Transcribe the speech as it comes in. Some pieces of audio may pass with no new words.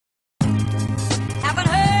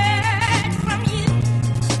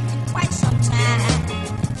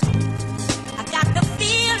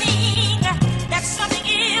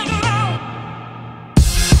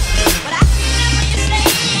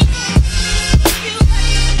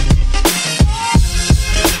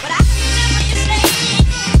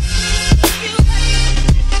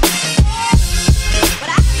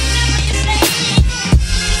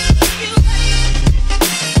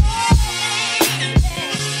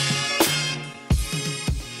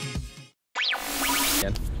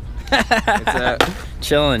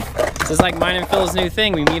Chilling. This is like mine and Phil's new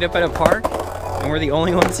thing. We meet up at a park and we're the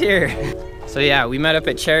only ones here. So yeah, we met up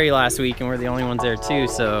at Cherry last week and we're the only ones there too,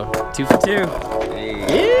 so 2 for 2.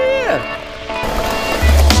 Hey. Yeah!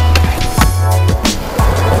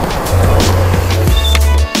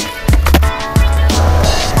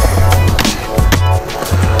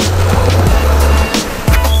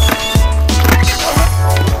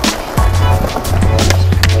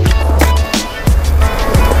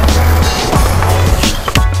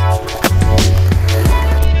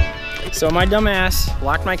 So my dumb ass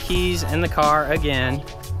locked my keys in the car again.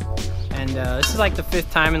 And this is like the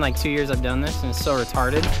 5th time in like 2 years I've done this, and it's so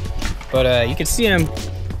retarded. But you can see him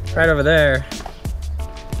right over there.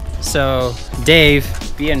 So Dave,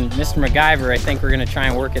 being Mr. MacGyver, I think we're gonna try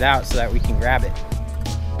and work it out so that we can grab it.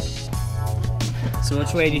 So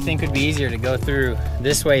which way do you think would be easier, to go through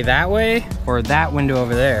this way, that way, or that window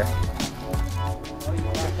over there?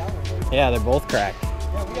 Yeah, they're both cracked.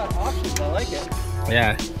 Yeah, we got options, I like it.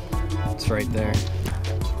 Yeah, it's right there.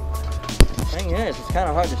 Thing is, it's kind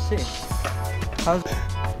of hard to see.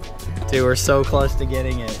 Dude, we're so close to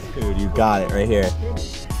getting it. Dude, you got it right here.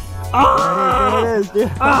 Oh! There it is,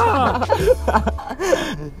 dude. Oh!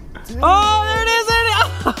 Oh, there it is! There it is!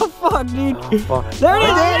 Oh, fuck, dude. Oh, fuck. There it is!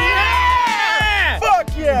 Yeah! Fuck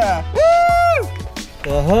yeah! Woo!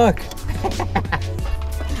 The hook.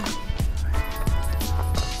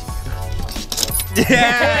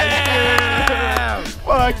 Yeah!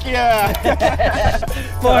 Fuck yeah!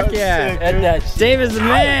 Fuck yeah! Sick, Dave is the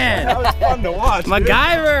man! That was fun to watch.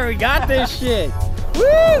 MacGyver, we got this shit!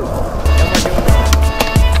 Woo!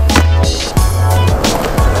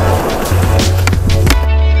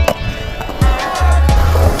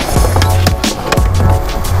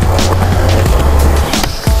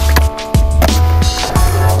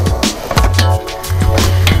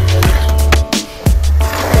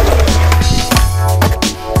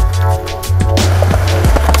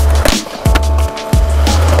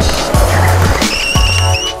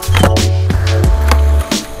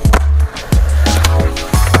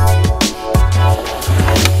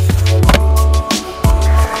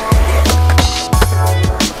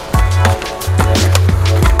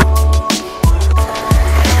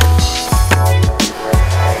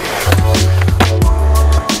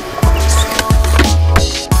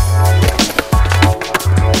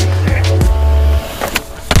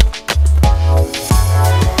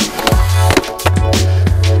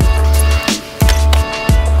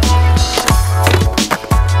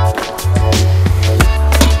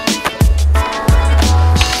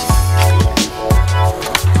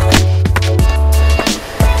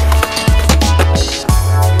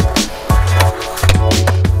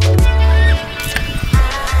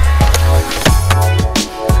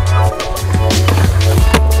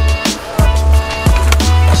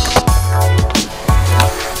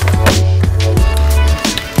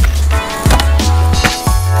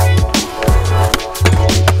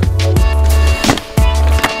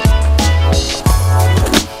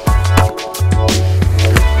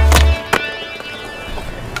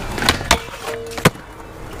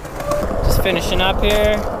 Finishing up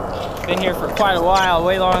here. Been here for quite a while,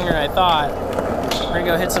 way longer than I thought. We're gonna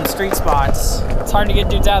go hit some street spots. It's hard to get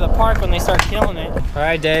dudes out of the park when they start killing it. All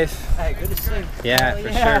right, Dave. Hey, good to see you. Yeah,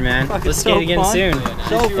 for sure, man. Let's skate again soon.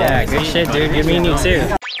 So Yeah, good shit, dude. Good meeting you too.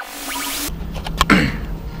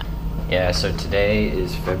 Yeah, so today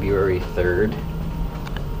is February 3rd.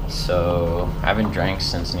 So I haven't drank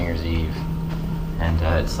since New Year's Eve. And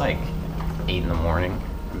it's like 8 in the morning.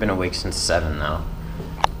 I've been awake since 7 though.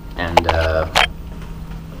 And I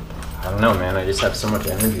don't know, man, I just have so much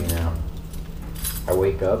energy now. I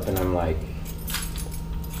wake up and I'm like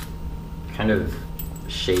kind of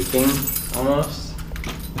shaking almost.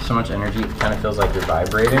 So much energy, it kind of feels like you're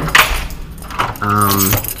vibrating.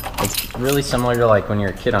 It's really similar to like when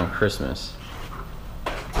you're a kid on Christmas.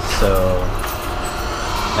 So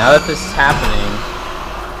now that this is happening,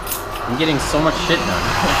 I'm getting so much shit done.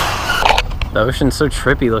 The ocean's so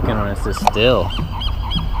trippy looking when it's this still.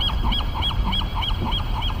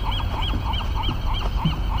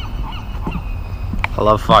 I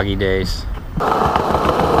love foggy days.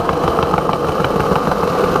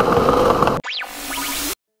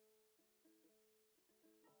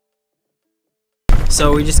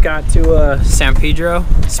 So we just got to San Pedro,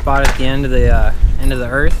 spot at the end of the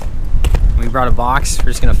earth. We brought a box. We're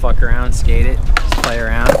just gonna fuck around, skate it, just play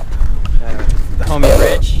around. The homie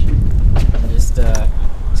Rich, and just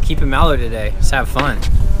keep it mellow today. Just have fun.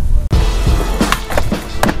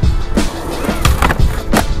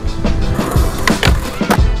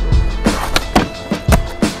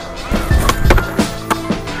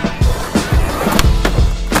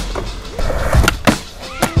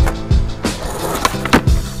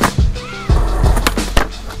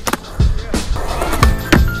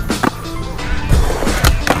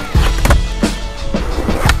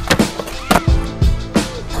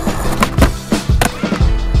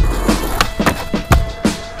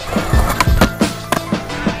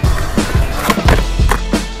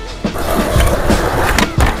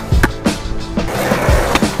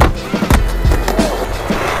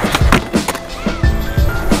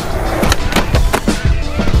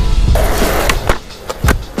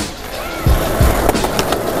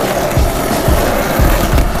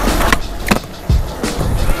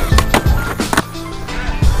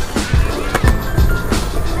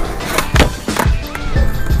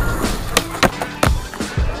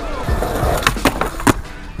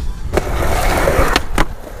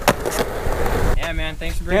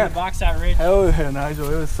 ready to box that ridge. Hell yeah,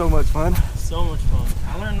 Nigel. It was so much fun. So much fun.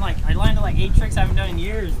 I landed like 8 tricks I haven't done in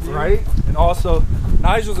years, dude. Right? And also,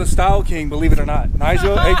 Nigel's a style king, believe it or not.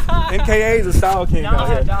 Nigel, NKA is a style king out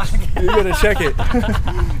here. Dog. You gotta check it.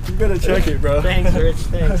 You gotta check it, bro. Thanks, Rich.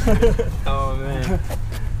 Thanks. Oh, man.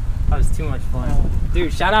 That was too much fun.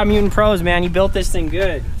 Dude, shout out Mutant Pros, man. You built this thing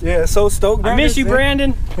good. Yeah, so stoked. I miss you,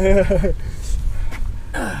 Brandon.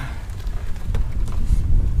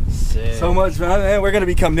 Sick. So much, man. We're gonna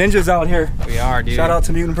become ninjas out here. We are, dude. Shout out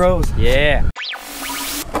to Mutant Pros. Yeah.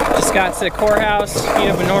 Just got to the courthouse, meet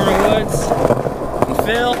up with Norman Woods and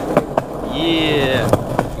Phil. Yeah.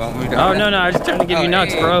 Oh no, I was just trying to give you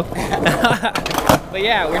nuts, bro. But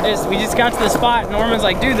yeah, we just got to the spot. Norman's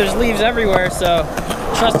like, dude, there's leaves everywhere. So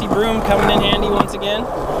trusty broom coming in handy once again,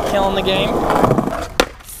 killing the game.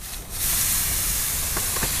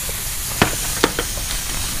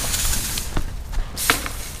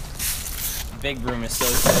 Big broom is so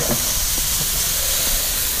sick.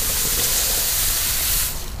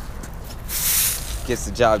 Gets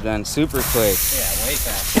the job done super quick. Yeah, way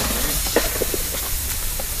faster, dude.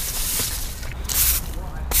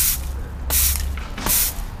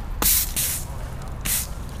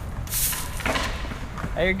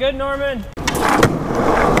 Hey, you're good, Norman.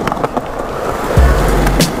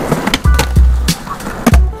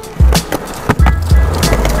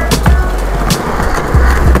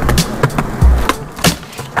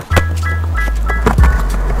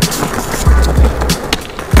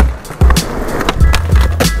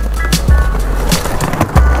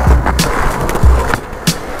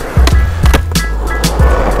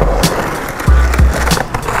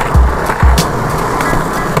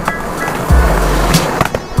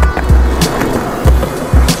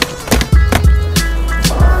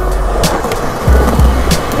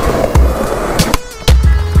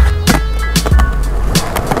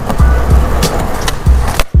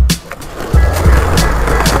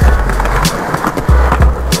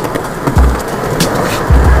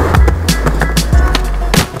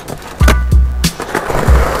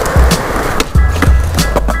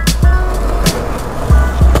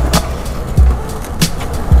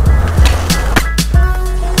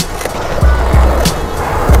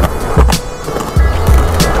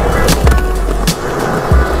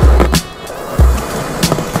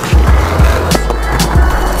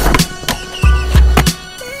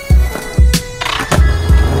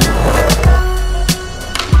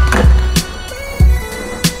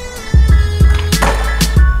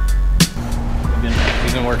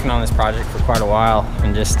 Project for quite a while,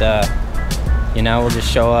 and just you know, we'll just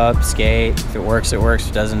show up, skate. If it works, it works. If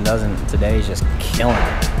it doesn't, it doesn't. Today's just killing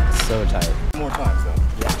it. It's so tight. More times though.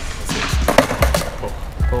 Yeah.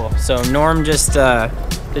 Cool. So Norm just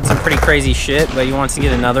did some pretty crazy shit, but he wants to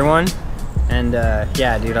get another one. And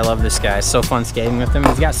yeah, dude, I love this guy. It's so fun skating with him.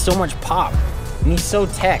 He's got so much pop, and he's so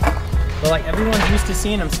tech. But like, everyone's used to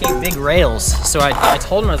seeing him skate big rails. So I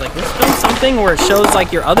told him, I was like, let's film something where it shows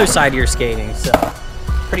like your other side of your skating. So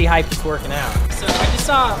pretty hyped it's working out. So I just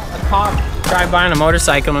saw a cop drive by on a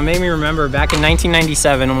motorcycle, and it made me remember back in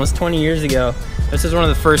 1997, almost 20 years ago, this is one of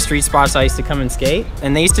the first street spots I used to come and skate,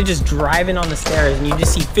 and they used to just drive in on the stairs, and you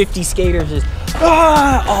just see 50 skaters just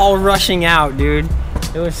all rushing out, dude.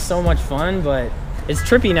 It was so much fun, but it's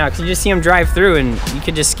trippy now because you just see them drive through, and you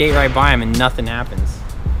could just skate right by them and nothing happens.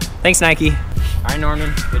 Thanks, Nike. All right,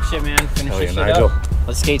 Norman. Good shit, man. Finish this shit Nigel. up.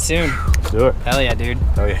 Let's skate soon. Let's do it. Hell yeah, dude.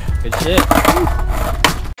 Hell yeah. Good shit.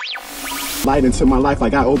 Light into my life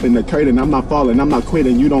like I opened the curtain. I'm not falling, I'm not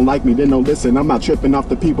quitting. You don't like me, then don't listen. I'm not tripping off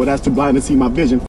the people that's too blind to see my vision.